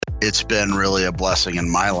it's been really a blessing in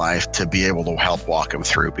my life to be able to help walk them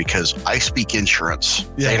through, because I speak insurance.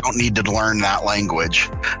 Yeah. They don't need to learn that language.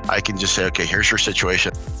 I can just say, okay, here's your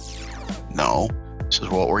situation. No. He says,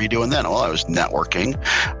 well, what were you doing then? Well, I was networking.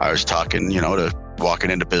 I was talking, to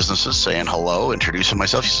walking into businesses, saying hello, introducing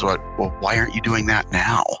myself. He says, well, why aren't you doing that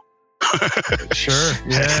now? Sure.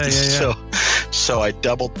 Yeah. So I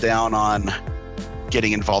doubled down on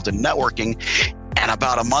getting involved in networking. And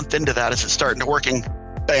about a month into that, as it's starting to working,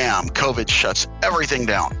 bam, COVID shuts everything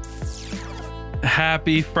down.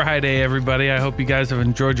 Happy Friday, everybody. I hope you guys have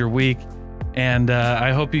enjoyed your week. And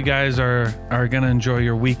I hope you guys are going to enjoy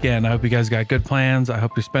your weekend. I hope you guys got good plans. I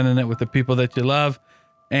hope you're spending it with the people that you love.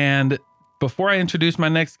 And before I introduce my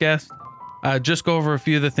next guest, just go over a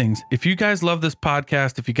few of the things. If you guys love this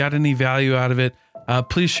podcast, if you got any value out of it,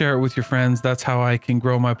 please share it with your friends. That's how I can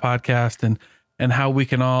grow my podcast and how we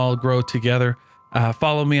can all grow together.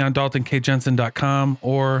 Follow me on DaltonKJensen.com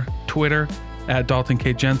or Twitter at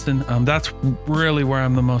DaltonKJensen. That's really where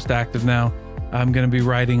I'm the most active now. I'm going to be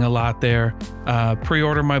writing a lot there.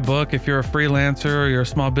 Pre-order my book if you're a freelancer or you're a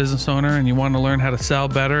small business owner and you want to learn how to sell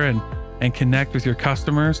better and connect with your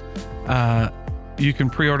customers. You can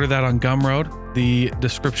pre-order that on Gumroad. The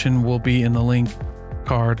description will be in the link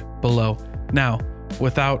card below. Now,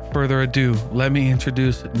 without further ado, let me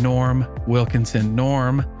introduce Norm Wilkinson.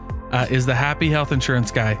 Norm is the happy health insurance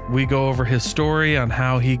guy. We go over his story on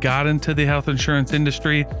how he got into the health insurance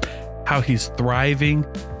industry, how he's thriving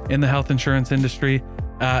in the health insurance industry,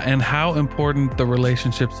 and how important the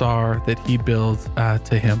relationships are that he builds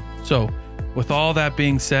to him. So with all that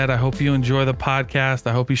being said, I hope you enjoy the podcast.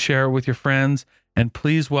 I hope you share it with your friends, and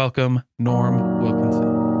please welcome Norm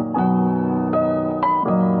Wilkinson.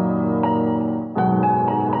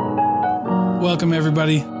 Welcome,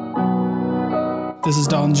 everybody. This is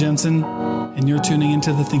Dalton Jensen, and you're tuning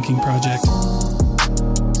into The Thinking Project.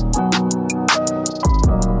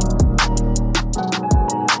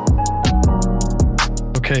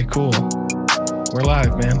 Okay, cool. We're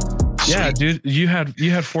live, man. Sweet. Yeah, dude, you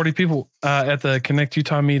had 40 people at the Connect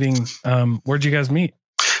Utah meeting. Where'd you guys meet?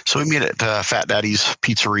 So we meet at Fat Daddy's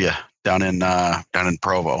Pizzeria down in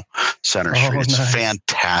Provo Center Street. It's nice.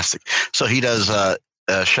 Fantastic. So he does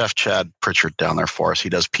Chef Chad Pritchard down there for us. He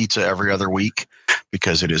does pizza every other week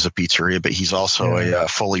because it is a pizzeria, but he's also a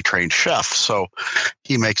fully trained chef. So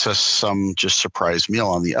he makes us some just surprise meal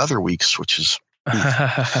on the other weeks, which is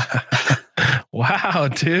wow,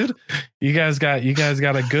 dude. You guys got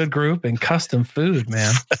a good group and custom food,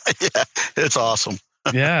 man. Yeah, it's awesome.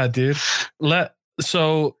 Yeah, dude.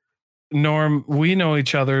 So Norm, we know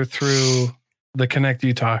each other through the Connect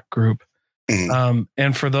Utah group. Mm.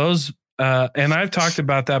 And for those and I've talked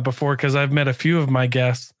about that before because I've met a few of my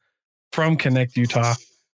guests from Connect Utah.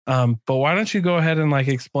 But why don't you go ahead and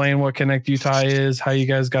explain what Connect Utah is, how you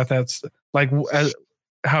guys got that,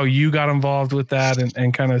 how you got involved with that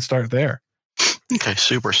and kind of start there. Okay,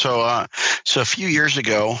 super. So a few years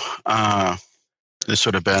ago, this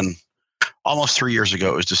would have been almost 3 years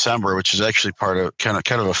ago. It was December, which is actually part of kind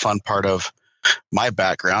of a fun part of my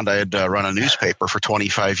background. I had run a newspaper for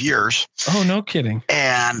 25 years. Oh, no kidding.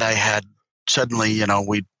 And I had suddenly,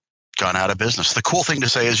 we'd gone out of business. The cool thing to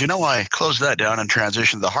say is, I closed that down and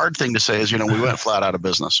transitioned. The hard thing to say is, we went flat out of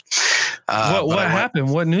business. What happened?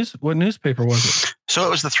 What newspaper was it? So it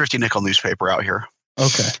was the Thrifty Nickel newspaper out here.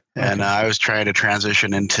 Okay. And I was trying to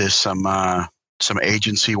transition into some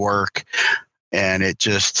agency work, and it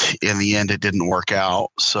just, in the end, it didn't work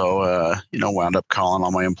out. So, wound up calling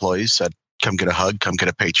all my employees, said, come get a hug, come get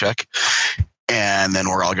a paycheck. And then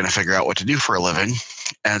we're all going to figure out what to do for a living.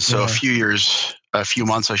 And so a few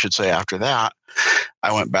months, I should say, after that,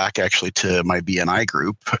 I went back actually to my BNI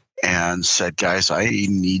group and said, guys, I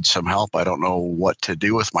need some help. I don't know what to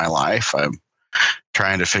do with my life. I'm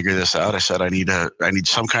trying to figure this out. I said, I need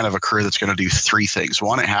some kind of a career that's going to do three things.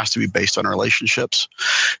 One, it has to be based on relationships.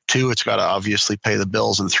 Two, it's got to obviously pay the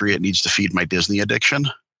bills. And three, it needs to feed my Disney addiction.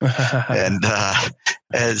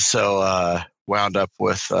 and so wound up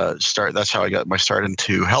with that's how I got my start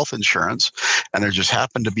into health insurance. And there just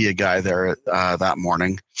happened to be a guy there that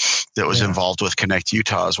morning that was involved with Connect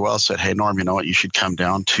Utah as well. Said, hey, Norm, you know what? You should come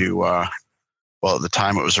down to, at the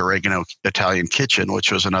time it was Oregano Italian Kitchen,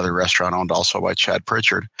 which was another restaurant owned also by Chad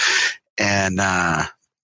Pritchard. And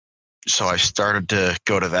so I started to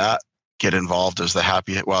go to that, get involved as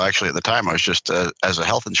actually at the time I was just as a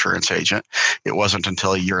health insurance agent. It wasn't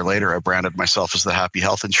until a year later I branded myself as the happy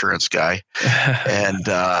health insurance guy. and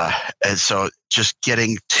so just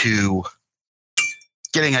getting to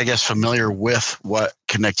getting, I guess, familiar with what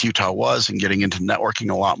Connect Utah was and getting into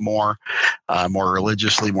networking a lot more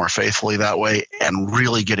religiously, more faithfully that way, and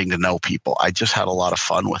really getting to know people. I just had a lot of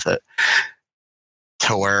fun with it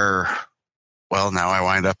to where, well, now I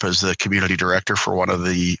wind up as the community director for one of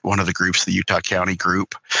the groups, the Utah County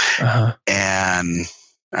group. And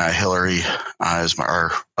Hillary is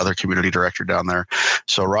our other community director down there.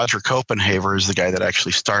 So Roger Copenhaver is the guy that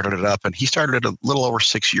actually started it up, and he started it a little over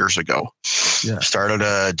 6 years ago. Yeah.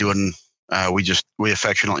 Started doing, we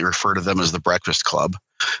affectionately refer to them as the Breakfast Club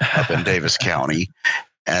up in Davis County.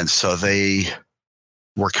 And so they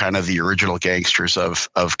were kind of the original gangsters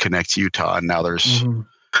of Connect Utah. And now there's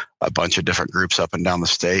a bunch of different groups up and down the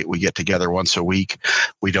state. We get together once a week.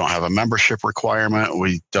 We don't have a membership requirement.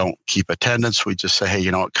 We don't keep attendance. We just say, hey,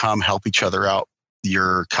 you know what, come help each other out.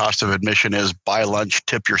 Your cost of admission is buy lunch,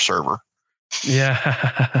 tip your server.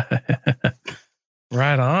 Yeah.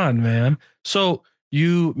 Right on, man. So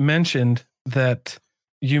you mentioned that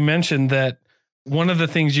one of the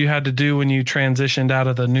things you had to do when you transitioned out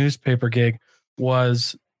of the newspaper gig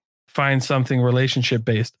was find something relationship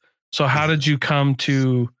based. So how did you come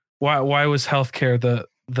to, why was healthcare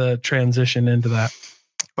the transition into that?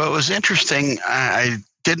 Well, it was interesting. I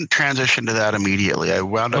didn't transition to that immediately. I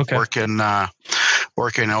wound up working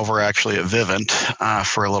over actually at Vivint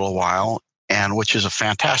for a little while, and which is a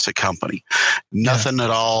fantastic company. Nothing at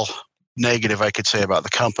all negative I could say about the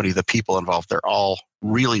company. The people involved, they're all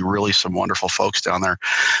really, really some wonderful folks down there.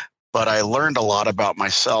 But I learned a lot about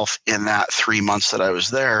myself in that 3 months that I was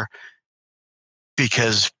there,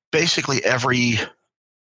 because basically every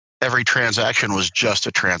transaction was just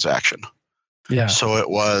a transaction. Yeah. So it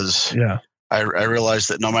was, I realized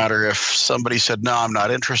that no matter if somebody said, no, I'm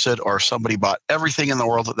not interested, or somebody bought everything in the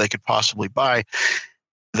world that they could possibly buy,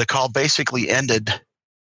 the call basically ended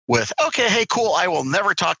with, okay, hey, cool, I will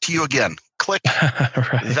never talk to you again. Click.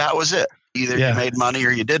 Right. That was it. Either you made money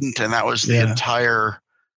or you didn't. And that was the entire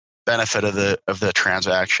benefit of the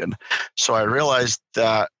transaction. So I realized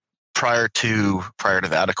that prior to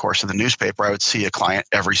that, of course, in the newspaper, I would see a client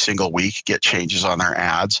every single week, get changes on their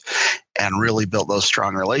ads, and really build those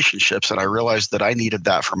strong relationships. And I realized that I needed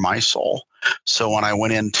that for my soul. So when I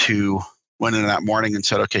went in that morning and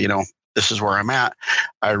said, okay, you know, this is where I'm at,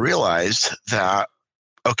 I realized that,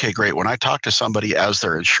 okay, great. When I talk to somebody as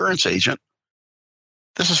their insurance agent,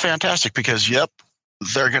 this is fantastic because,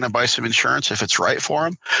 they're going to buy some insurance if it's right for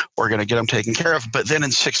them. We're going to get them taken care of. But then in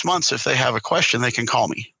 6 months, if they have a question, they can call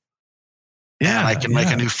me. Yeah, and I can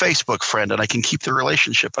make a new Facebook friend, and I can keep the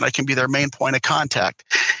relationship, and I can be their main point of contact.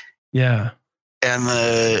 Yeah. And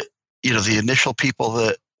the initial people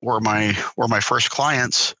that were my first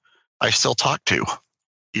clients, I still talk to,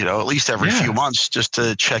 at least every few months, just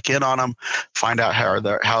to check in on them, find out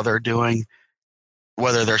how they're doing,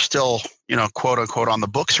 whether they're still, quote unquote on the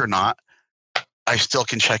books or not. I still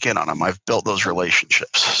can check in on them. I've built those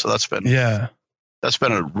relationships. So that's been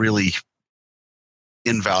a really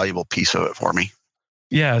invaluable piece of it for me.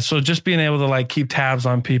 Yeah. So just being able to keep tabs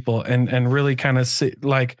on people and really kind of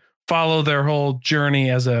follow their whole journey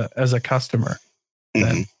as a customer.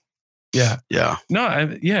 Mm-hmm. Yeah. No, I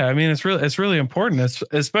mean, it's really important. It's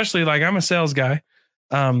especially I'm a sales guy.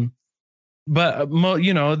 But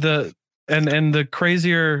the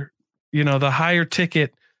crazier, the higher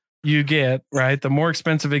ticket you get, right? The more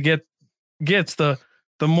expensive it gets, the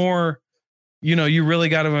more, you really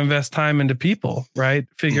got to invest time into people, right?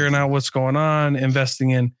 Figuring out what's going on,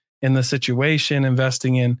 investing in the situation,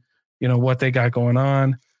 investing in, what they got going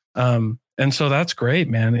on. And so that's great,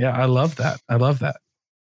 man. Yeah. I love that.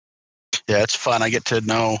 Yeah. It's fun. I get to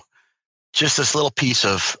know just this little piece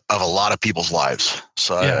of a lot of people's lives.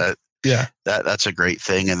 So that's a great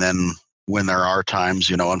thing. And then when there are times,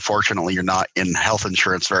 unfortunately, you're not in health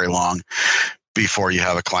insurance very long before you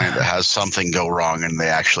have a client that has something go wrong and they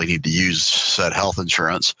actually need to use said health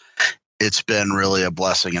insurance. It's been really a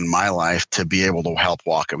blessing in my life to be able to help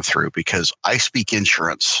walk them through, because I speak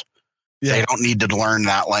insurance. Yeah. They don't need to learn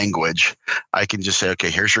that language. I can just say,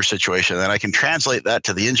 okay, here's your situation. And then I can translate that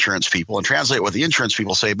to the insurance people and translate what the insurance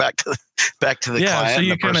people say back to the client.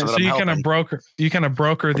 So you kind of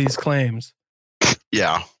broker these claims.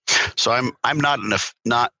 Yeah. So I'm not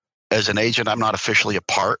as an agent, I'm not officially a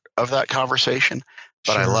part of that conversation,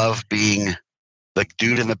 but I love being the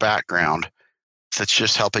dude in the background that's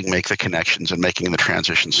just helping make the connections and making the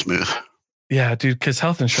transition smooth. Yeah, dude, because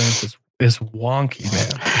health insurance is wonky,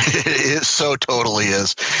 man. It so totally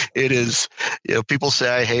is. It is. People say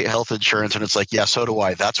I hate health insurance, and it's yeah, so do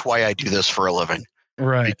I. That's why I do this for a living.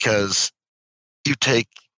 Right. Because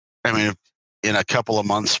in a couple of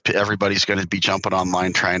months, everybody's going to be jumping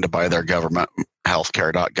online trying to buy their government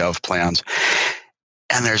healthcare.gov plans.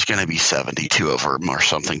 and there's going to be 72 of them or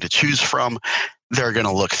something to choose from. They're going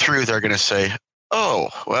to look through. They're going to say, oh,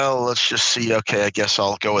 well, let's just see. Okay, I guess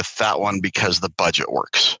I'll go with that one because the budget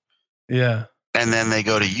works. Yeah. And then they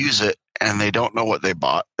go to use it and they don't know what they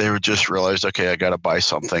bought. They would just realize, okay, I got to buy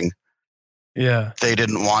something. Yeah. They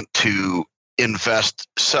didn't want to invest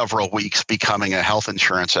several weeks becoming a health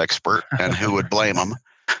insurance expert, and who would blame them?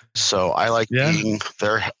 So I like being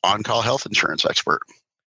their on-call health insurance expert.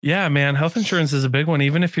 Yeah, man. Health insurance is a big one.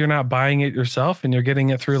 Even if you're not buying it yourself and you're getting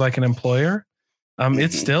it through like an employer,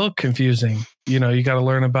 it's still confusing. You know, you got to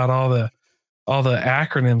learn about all the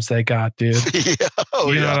acronyms they got, dude. You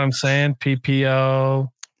know what I'm saying? PPO,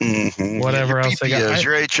 whatever else they got.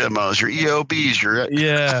 Your HMOs, your EOBs,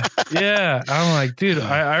 yeah. I'm like, dude,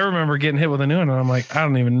 I remember getting hit with a new one, and I'm like, I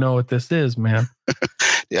don't even know what this is, man.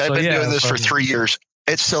 I've been doing this for 3 years.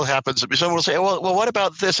 It still happens. Someone will say, well, what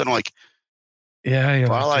about this? And I'm like,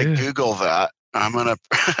 well, I Google that. I'm gonna.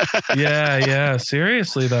 yeah.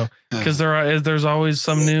 Seriously though, because there's always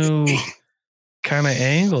some new kind of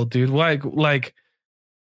angle, dude. Like,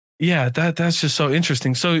 yeah, that's just so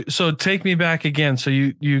interesting. So take me back again. So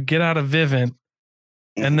you get out of Vivint,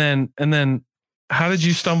 and then how did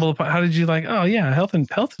you stumble upon? How did you like? Oh yeah,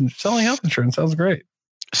 selling health insurance sounds great.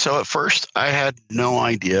 So at first, I had no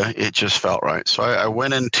idea. It just felt right. So I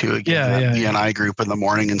went into that BNI group in the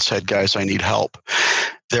morning and said, guys, I need help.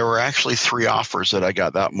 There were actually 3 offers that I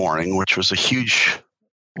got that morning, which was a huge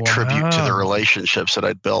tribute to the relationships that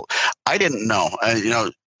I'd built. I didn't know.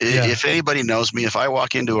 If anybody knows me, if I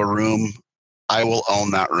walk into a room, I will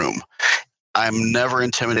own that room. I'm never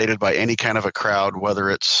intimidated by any kind of a crowd, whether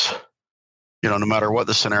it's, no matter what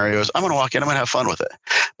the scenario is. I'm going to walk in, I'm going to have fun with it.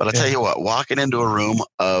 But I'll tell you what, walking into a room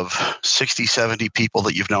of 60, 70 people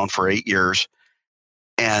that you've known for 8 years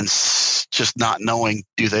and just not knowing,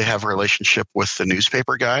 do they have a relationship with the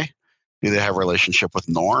newspaper guy? Do they have a relationship with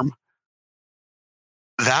Norm?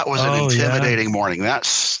 That was an intimidating morning.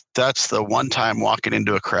 That's the one time walking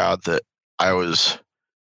into a crowd that I was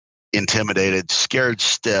intimidated, scared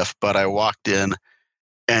stiff, but I walked in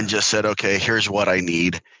and just said, okay, here's what I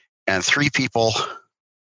need. And 3 people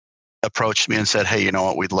approached me and said, hey, you know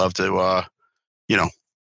what? We'd love to,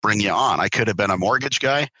 bring you on. I could have been a mortgage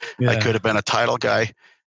guy. Yeah. I could have been a title guy.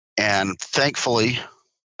 And thankfully,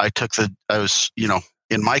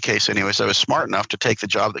 in my case anyways, I was smart enough to take the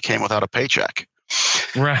job that came without a paycheck.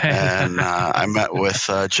 Right. And I met with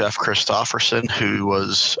Jeff Christopherson, who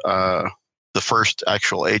was the first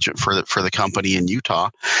actual agent for the company in Utah.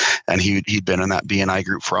 And he'd been in that BNI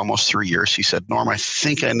group for almost 3 years. He said, Norm, I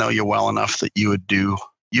think I know you well enough that you would do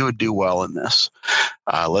well in this.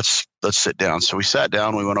 Let's sit down. So we sat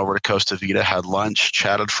down, we went over to Costa Vida, had lunch,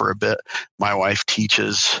 chatted for a bit. My wife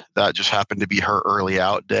teaches. That just happened to be her early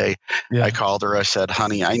out day. Yeah. I called her. I said,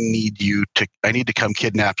 honey, I need to come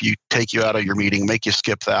kidnap you, take you out of your meeting, make you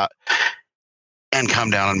skip that, and come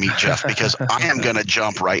down and meet Jeff, because I am going to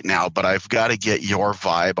jump right now, but I've got to get your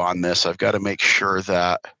vibe on this. I've got to make sure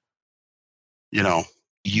that,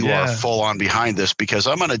 you are full on behind this, because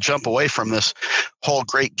I'm going to jump away from this whole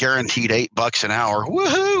great guaranteed $8 an hour,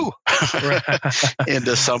 woohoo,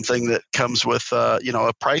 into something that comes with, a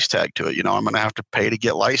price tag to it. I'm going to have to pay to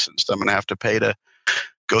get licensed. I'm going to have to pay to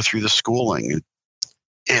go through the schooling.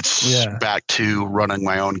 It's back to running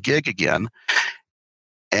my own gig again.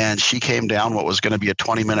 And she came down. What was going to be a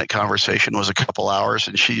 20-minute conversation was a couple hours.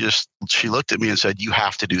 And she looked at me and said, you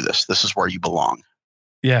have to do this. This is where you belong.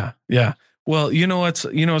 Yeah. Yeah. Well,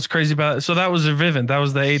 what's crazy about it? So that was a Vivint. That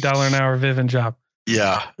was the $8 an hour Vivint job.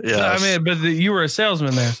 Yeah. Yeah. So, I mean, but you were a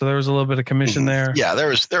salesman there, so there was a little bit of commission there. Yeah, there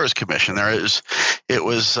was commission there. It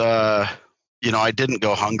was I didn't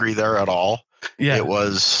go hungry there at all. Yeah. It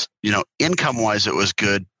was, income wise, it was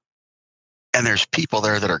good. And there's people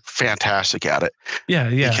there that are fantastic at it. Yeah,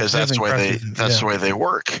 yeah. Because that's the way they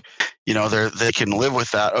work. They can live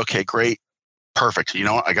with that. Okay, great, perfect.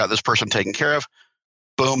 I got this person taken care of.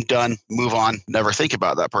 Boom, done. Move on. Never think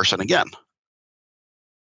about that person again.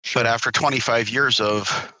 Sure. But after 25 years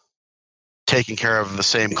of taking care of the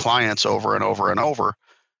same clients over and over and over,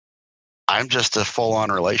 I'm just a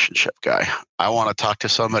full-on relationship guy. I want to talk to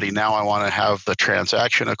somebody now. I want to have the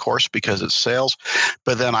transaction, of course, because it's sales.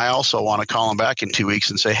 But then I also want to call them back in 2 weeks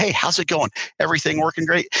and say, hey, how's it going? Everything working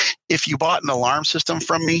great? If you bought an alarm system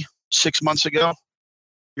from me 6 months ago,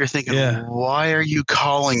 you're thinking, why are you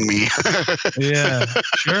calling me? Yeah,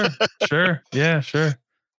 sure. Yeah, sure.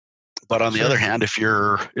 But on the other hand,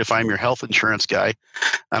 if I'm your health insurance guy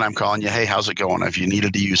and I'm calling you, hey, how's it going? Have you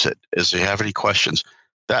needed to use it? Do you have any questions?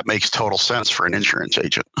 That makes total sense for an insurance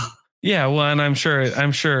agent. Yeah, well, and I'm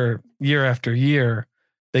sure year after year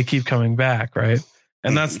they keep coming back, right?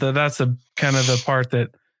 And that's the kind of the part that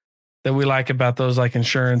we like about those like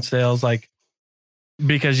insurance sales, like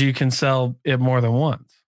because you can sell it more than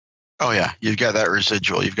once. Oh yeah, you've got that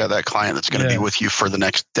residual. You've got that client that's going to be with you for the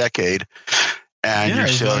next decade, and you're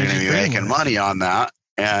still going to be making money on that,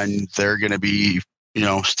 and they're going to be,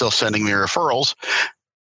 still sending me referrals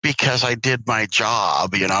because I did my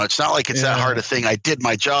job. It's not like it's that hard a thing. I did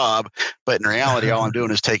my job, but in reality, all I'm doing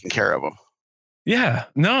is taking care of them. Yeah,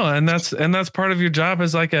 no, and that's part of your job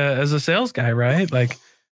as as a sales guy, right? Like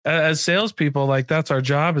as salespeople, like that's our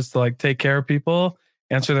job, is to like take care of people,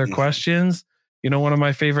 answer their questions. One of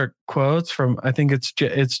my favorite quotes from, I think it's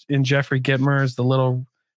in Jeffrey Gitmer's The Little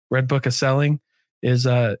Red Book of Selling, is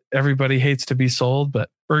everybody hates to be sold,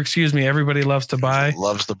 everybody loves to buy.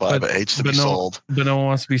 Loves to buy, but hates to be sold. But no one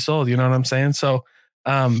wants to be sold. You know what I'm saying? So,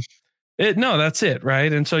 that's it,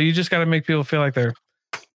 right? And so you just got to make people feel like they're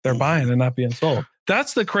buying and not being sold.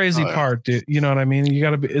 That's the crazy part, dude. You know what I mean? You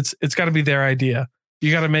got to be. It's got to be their idea.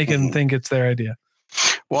 You got to make them think it's their idea.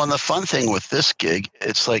 Well, and the fun thing with this gig,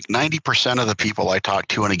 it's like 90% of the people I talk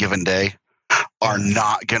to in a given day are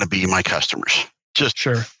not going to be my customers. Just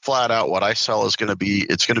flat out, what I sell is going to be,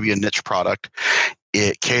 it's going to be a niche product.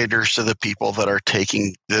 It caters to the people that are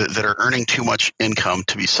that are earning too much income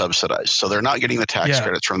to be subsidized. So they're not getting the tax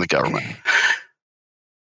credits from the government.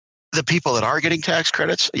 The people that are getting tax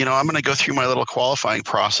credits, I'm going to go through my little qualifying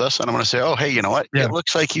process, and I'm going to say, oh, hey, you know what? Yeah. It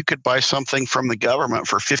looks like you could buy something from the government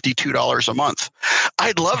for $52 a month.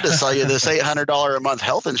 I'd love to sell you this $800 a month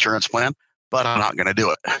health insurance plan, but I'm not going to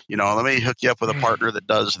do it. Let me hook you up with a partner that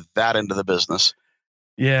does that into the business.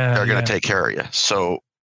 Yeah. They're going to take care of you. So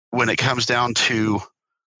when it comes down to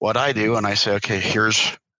what I do, and I say, okay,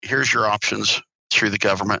 here's your options through the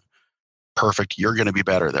government. Perfect. You're going to be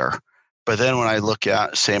better there. But then when I look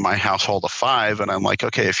at, say, my household of 5, and I'm like,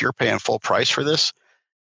 okay, if you're paying full price for this,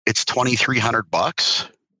 it's $2,300.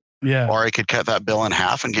 Yeah. Or I could cut that bill in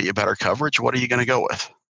half and get you better coverage. What are you going to go with?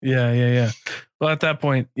 Yeah. Well, at that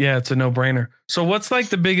point, it's a no-brainer. So what's like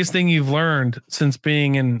the biggest thing you've learned since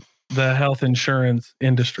being in the health insurance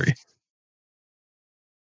industry?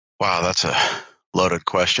 Wow, that's a loaded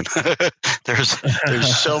question. There's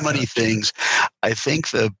so many things. I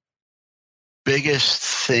think the biggest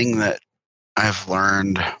thing that I've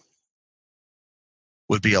learned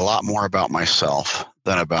would be a lot more about myself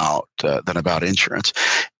than about insurance.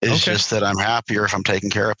 It's just that I'm happier if I'm taking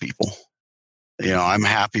care of people. I'm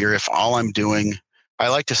happier if all I'm doing, I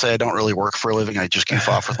like to say I don't really work for a living. I just goof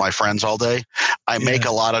off with my friends all day. I make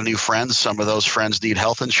a lot of new friends. Some of those friends need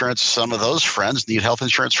health insurance. Some of those friends need health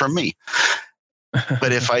insurance from me.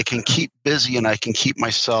 But if I can keep busy and I can keep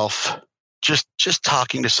myself just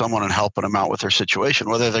talking to someone and helping them out with their situation,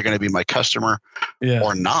 whether they're going to be my customer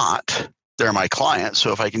or not, they're my client.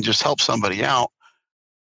 So if I can just help somebody out,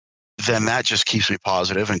 then that just keeps me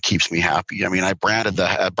positive and keeps me happy. I mean, I branded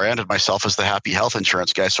myself as the happy health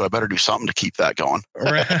insurance guy, so I better do something to keep that going.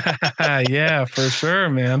 Yeah, for sure,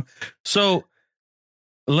 man. So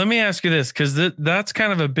let me ask you this, because that's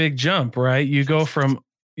kind of a big jump, right? You go from,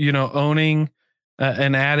 owning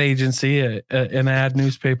an ad agency, an ad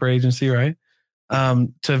newspaper agency, right? To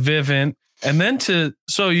Vivint, and then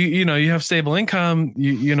you have stable income,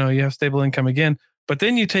 you have stable income again, but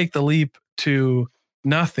then you take the leap to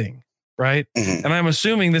nothing, right? Mm-hmm. And I'm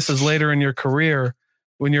assuming this is later in your career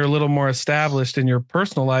when you're a little more established in your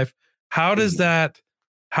personal life. How was that?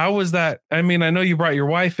 I mean, I know you brought your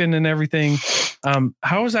wife in and everything.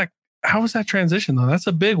 How was that transition though? That's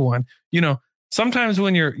a big one. Sometimes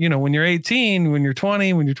when you're 18, when you're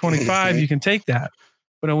 20, when you're 25, you can take that.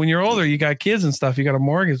 But when you're older, you got kids and stuff, you got a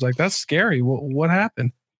mortgage, like that's scary. What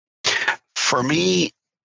happened? For me,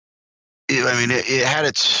 it had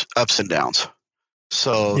its ups and downs.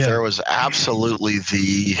 So there was absolutely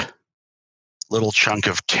the little chunk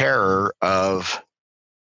of terror of,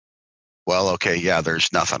 well, okay,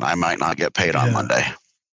 there's nothing. I might not get paid on Monday.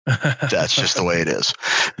 That's just the way it is.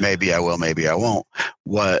 Maybe I will, maybe I won't.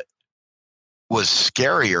 What was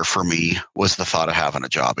scarier for me was the thought of having a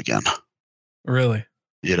job again. Really?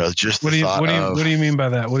 Just what do you mean by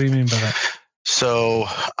that? What do you mean by that? So,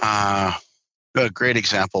 a great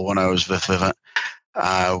example when I was with Vivint,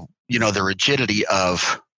 the rigidity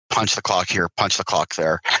of punch the clock here, punch the clock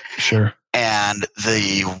there. Sure. And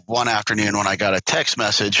the one afternoon when I got a text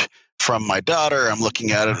message from my daughter, I'm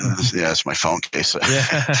looking at it. And it's my phone case.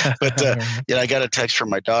 Yeah. But I got a text from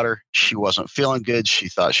my daughter. She wasn't feeling good. She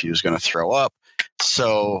thought she was going to throw up.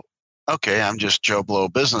 So, okay, I'm just Joe Blow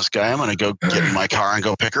business guy. I'm going to go get in my car and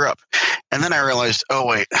go pick her up. And then I realized, oh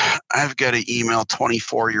wait, I've got to email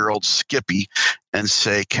 24-year-old Skippy and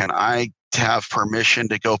say, can I have permission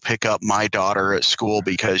to go pick up my daughter at school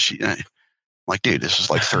because like, dude, this is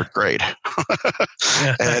like third grade.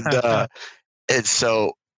 And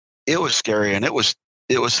so it was scary, and it was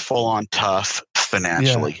full on tough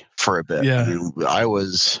financially for a bit. Yeah. I mean, I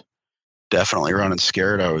was definitely running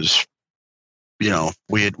scared. I was,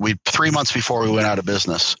 we 3 months before we went out of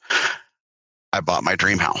business, I bought my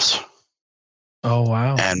dream house. Oh,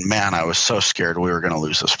 wow. And man, I was so scared we were going to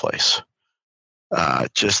lose this place.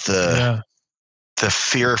 Just the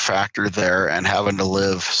fear factor there, and having to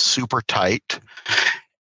live super tight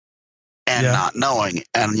and not knowing.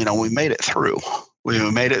 And, we made it through.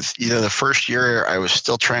 We made it, the first year I was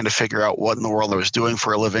still trying to figure out what in the world I was doing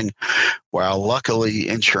for a living, while luckily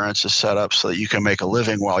insurance is set up so that you can make a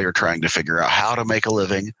living while you're trying to figure out how to make a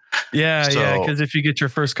living. Yeah. Because if you get your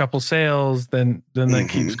first couple sales, then that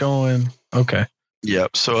keeps going. Okay.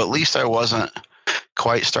 Yep. So at least I wasn't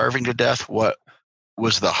quite starving to death. What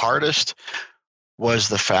was the hardest was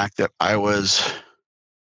the fact that I was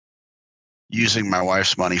using my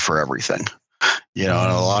wife's money for everything. And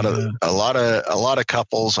a lot of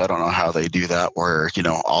couples, I don't know how they do that, where,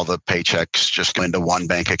 all the paychecks just go into one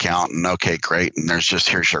bank account and okay, great. And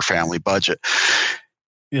here's your family budget.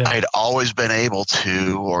 Yeah. I'd always been able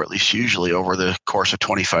to, or at least usually over the course of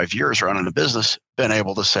 25 years running a business, been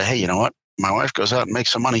able to say, hey, you know what? My wife goes out and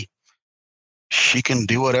makes some money. She can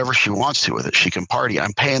do whatever she wants to with it. She can party.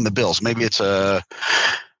 I'm paying the bills. Maybe it's a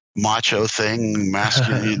macho thing,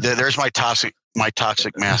 masculine. There's my toxic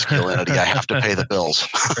masculinity. I have to pay the bills.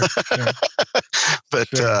 But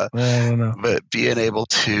being able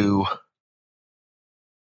to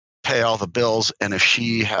pay all the bills, and if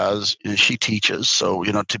she teaches, so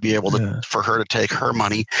to be able to for her to take her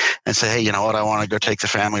money and say, hey, you know what, I want to go take the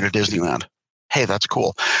family to Disneyland. Hey, that's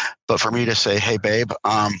cool. But for me to say, hey, babe,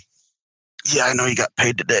 yeah, I know you got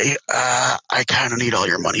paid today. I kind of need all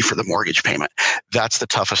your money for the mortgage payment. That's the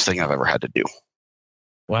toughest thing I've ever had to do.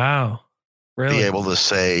 Wow. Really? Be able to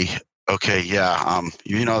say, okay, yeah,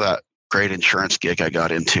 that great insurance gig I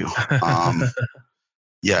got into.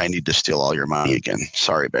 Yeah, I need to steal all your money again.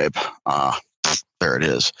 Sorry, babe. There it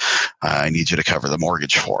is. I need you to cover the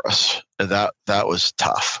mortgage for us. That was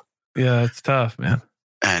tough. Yeah, it's tough, man.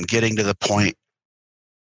 And getting to the point,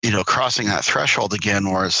 crossing that threshold again,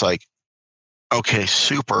 where it's like, okay,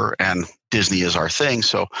 super, and Disney is our thing.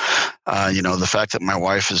 So, the fact that my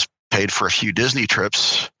wife has paid for a few Disney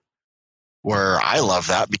trips, where I love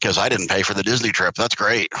that because I didn't pay for the Disney trip. That's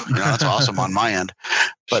great. That's awesome on my end.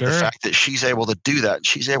 But the fact that she's able to do that,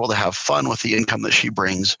 she's able to have fun with the income that she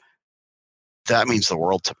brings, that means the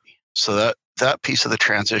world to me. So that piece of the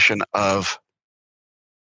transition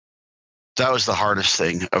that was the hardest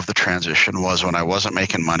thing of the transition, was when I wasn't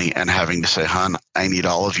making money and having to say, hon, I need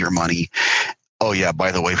all of your money. Oh yeah,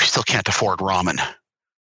 by the way, we still can't afford ramen.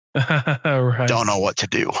 Right. Don't know what to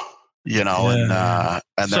do.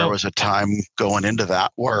 And there was a time going into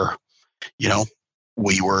that where,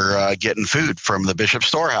 we were getting food from the Bishop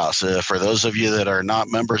Storehouse. For those of you that are not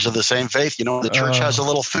members of the same faith, the church has a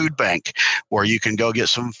little food bank where you can go get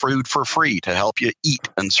some food for free to help you eat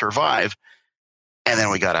and survive. And then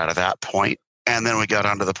we got out of that point, and then we got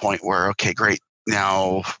onto the point where, okay, great.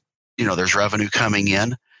 Now, there's revenue coming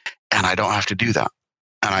in, and I don't have to do that.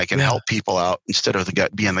 And I can help people out instead of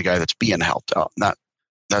being the guy that's being helped out. And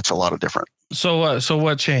that's a lot of different. So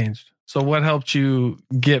what changed? So what helped you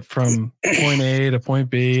get from point A to point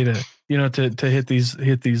B to hit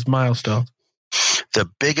these milestones? The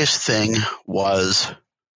biggest thing was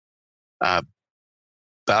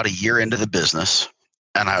about a year into the business,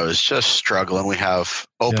 and I was just struggling. We have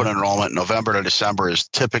open enrollment. November to December is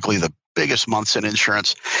typically the biggest months in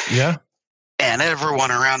insurance. Yeah. And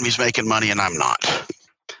everyone around me is making money, and I'm not.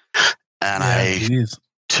 And I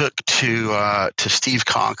took to Steve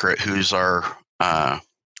Concrete, who's our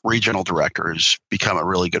regional director, who's become a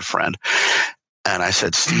really good friend. And I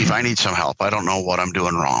said, Steve, I need some help. I don't know what I'm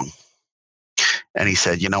doing wrong. And he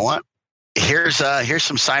said, you know what? Here's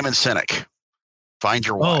some Simon Sinek. Find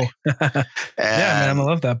Your Why. Yeah, man, I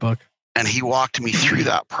love that book. And he walked me through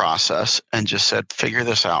that process and just said, figure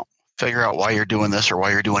this out. Figure out why you're doing this or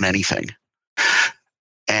why you're doing anything.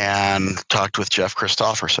 And talked with Jeff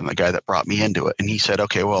Christopherson, the guy that brought me into it. And he said,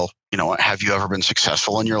 okay, well, you know what? Have you ever been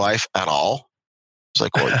successful in your life at all? I was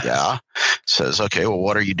like, well, yeah. Says, okay, well,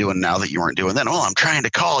 what are you doing now that you weren't doing then? Well, I'm trying to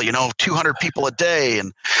call, 200 people a day.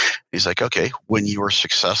 And he's like, okay, when you were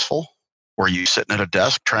successful, were you sitting at a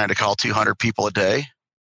desk trying to call 200 people a day?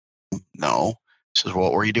 No. He says, well,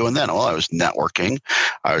 what were you doing then? Well, I was networking.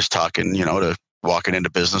 I was talking, to walking into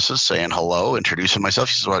businesses, saying hello, introducing myself.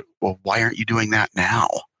 He says, well, why aren't you doing that now?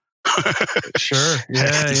 Sure.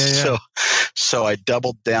 Yeah. So I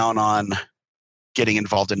doubled down on getting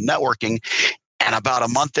involved in networking. And about a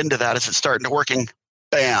month into that, as it's starting to working,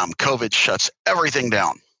 bam, COVID shuts everything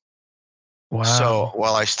down. Wow. So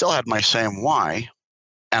while I still had my same why,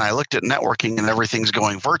 and I looked at networking and everything's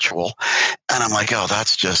going virtual, and I'm like, oh,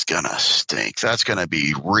 that's just going to stink. That's going to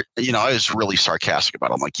be, I was really sarcastic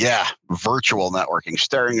about it. I'm like, yeah, virtual networking,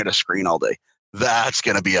 staring at a screen all day, that's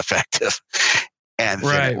going to be effective. And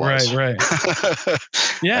right.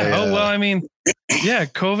 Yeah. Well, I mean, yeah,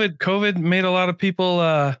 COVID made a lot of people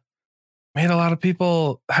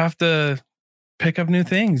have to pick up new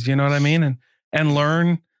things, you know what I mean? And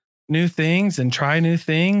learn new things and try new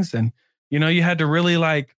things. And, you had to really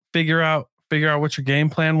like figure out what your game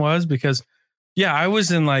plan was, because I was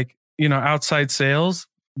in like, outside sales.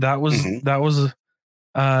 That was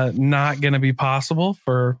not going to be possible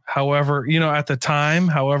for however, at the time,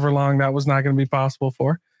 however long that was not going to be possible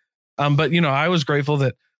for. But I was grateful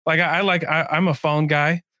that I'm a phone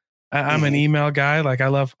guy. I'm an email guy. Like I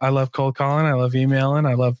love cold calling. I love emailing.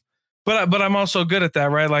 But I'm also good at that,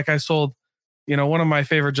 right? Like I sold, one of my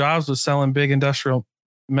favorite jobs was selling big industrial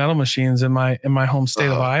metal machines in my home state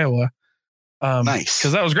of Iowa. Nice.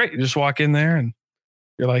 Cause that was great. You just walk in there and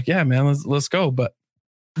you're like, yeah, man, let's go. But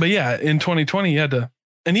yeah, in 2020 you had to,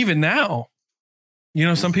 and even now,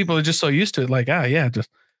 some people are just so used to it. Like, just,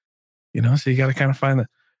 so you got to kind of find the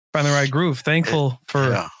right groove. Thankful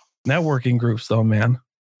for networking groups though, man.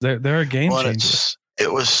 They're a game changer.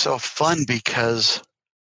 It was so fun because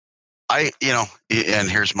and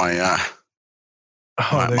here's my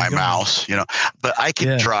my mouse, but I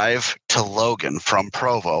could drive to Logan from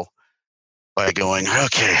Provo by going,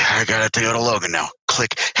 okay, I got to go to Logan now.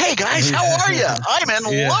 Click. Hey guys, how are you? I'm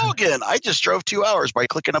in Logan. I just drove 2 hours by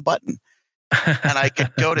clicking a button, and I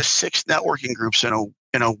could go to 6 networking groups in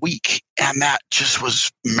a week. And that just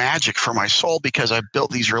was magic for my soul, because I built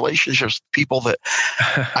these relationships with people that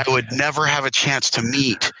I would never have a chance to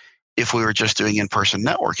meet if we were just doing in-person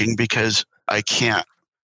networking, because I can't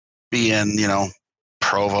be in,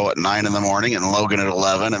 Provo at 9 a.m. and Logan at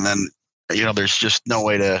 11. And then, there's just no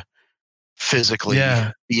way to physically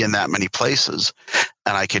be in that many places.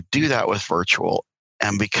 And I could do that with virtual.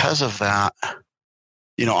 And because of that,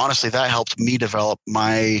 honestly, that helped me develop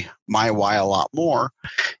my why a lot more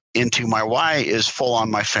into my why is full on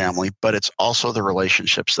my family, but it's also the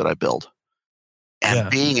relationships that I build. And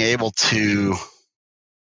being able to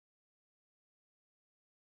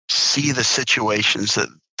see the situations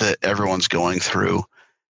that everyone's going through,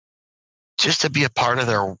 just to be a part of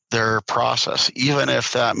their process, even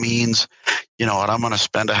if that means, what, I'm going to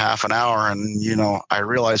spend a half an hour and, I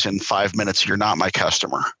realize in 5 minutes you're not my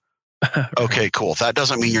customer. Okay, cool. That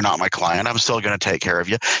doesn't mean you're not my client. I'm still going to take care of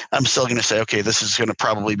you. I'm still going to say, okay, this is going to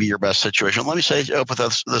probably be your best situation. Let me say up with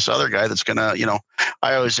this other guy that's going to,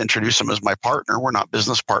 I always introduce him as my partner. We're not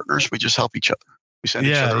business partners. We just help each other. We send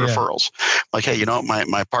each other referrals. Like, hey,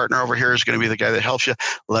 my partner over here is going to be the guy that helps you.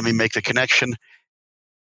 Let me make the connection.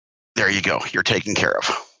 There you go. You're taken care of.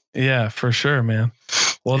 Yeah, for sure, man.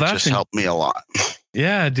 Well, that just helped me a lot.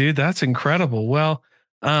 Yeah, dude, that's incredible. Well,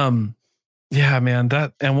 yeah, man,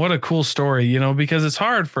 and what a cool story, because it's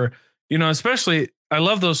hard for, especially I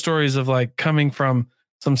love those stories of like coming from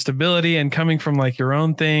some stability and coming from like your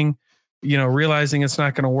own thing, realizing it's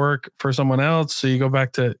not going to work for someone else. So you go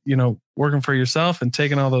back to, working for yourself and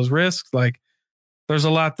taking all those risks. Like there's a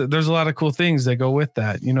lot of cool things that go with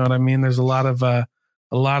that. You know what I mean? There's a lot of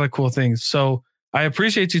cool things. So I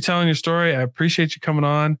appreciate you telling your story. I appreciate you coming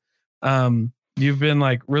on. You've been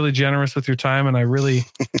like really generous with your time, and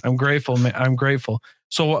I'm grateful. I'm grateful.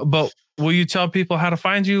 So, but will you tell people how to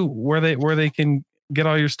find you, where they can get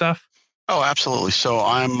all your stuff? Oh, absolutely. So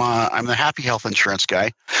I'm the Happy Health Insurance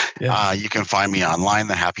Guy. Yeah. You can find me online,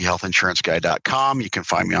 thehappyhealthinsuranceguy.com. You can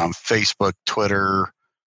find me on Facebook, Twitter,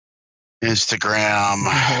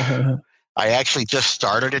 Instagram. I actually just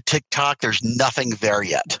started a TikTok. There's nothing there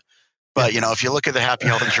yet. But, if you look at the Happy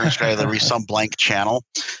Health Insurance Guy, there'll be some blank channel.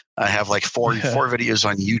 I have like four videos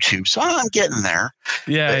on YouTube. So I'm getting there.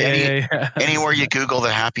 Yeah. Anywhere you Google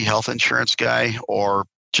the Happy Health Insurance Guy, or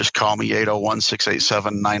just call me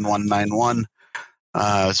 801-687-9191.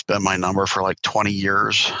 It's been my number for like 20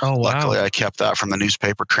 years. Oh, wow. Luckily, I kept that from the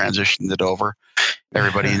newspaper, transitioned it over.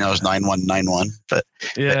 Everybody knows 9191. But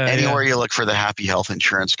anywhere you look for the Happy Health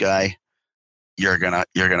Insurance Guy, you're gonna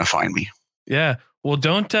find me. Yeah. Well,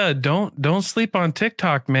 don't sleep on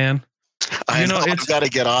TikTok, man. I know I've got to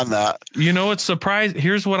get on that. It's surprised.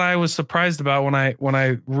 Here's what I was surprised about when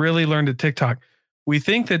I really learned at TikTok. We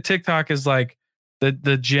think that TikTok is like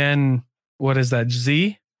the Gen, what is that?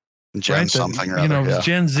 Z? Gen right? Something or other.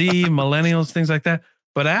 Gen Z, millennials, things like that.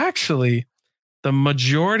 But actually, the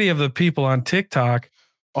majority of the people on TikTok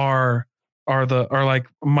are are like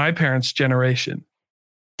my parents' generation.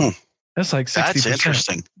 That's like 60%. That's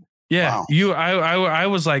interesting. Yeah. Wow. I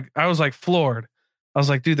was like floored. I was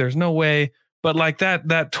like, dude, there's no way. But like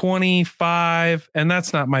that 25, and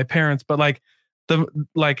that's not my parents, but like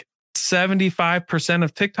 75%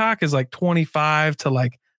 of TikTok is like 25 to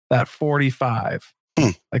like that 45.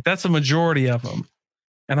 Like that's a majority of them.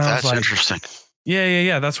 And I was like, interesting.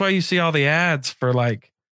 Yeah. That's why you see all the ads for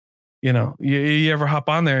like, you ever hop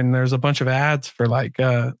on there and there's a bunch of ads for like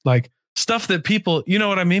stuff that people, you know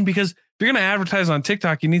what I mean? Because if you're going to advertise on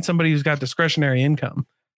TikTok, you need somebody who's got discretionary income.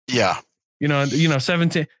 Yeah.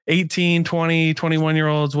 17, 18, 20,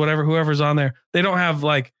 21-year-olds, whoever's on there, they don't have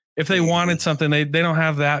like, if they wanted something, they don't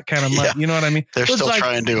have that kind of money. Yeah. You know what I mean? They're still like,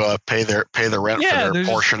 trying to pay the rent for their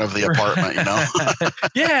portion of the apartment,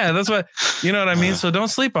 Yeah, that's what, you know what I mean? So don't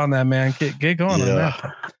sleep on that, man. Get going on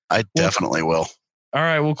that. I definitely will. All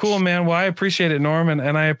right. Well, cool, man. Well, I appreciate it, Norm,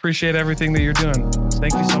 and I appreciate everything that you're doing.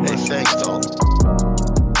 Thank you so much. Hey, thanks, Dalton.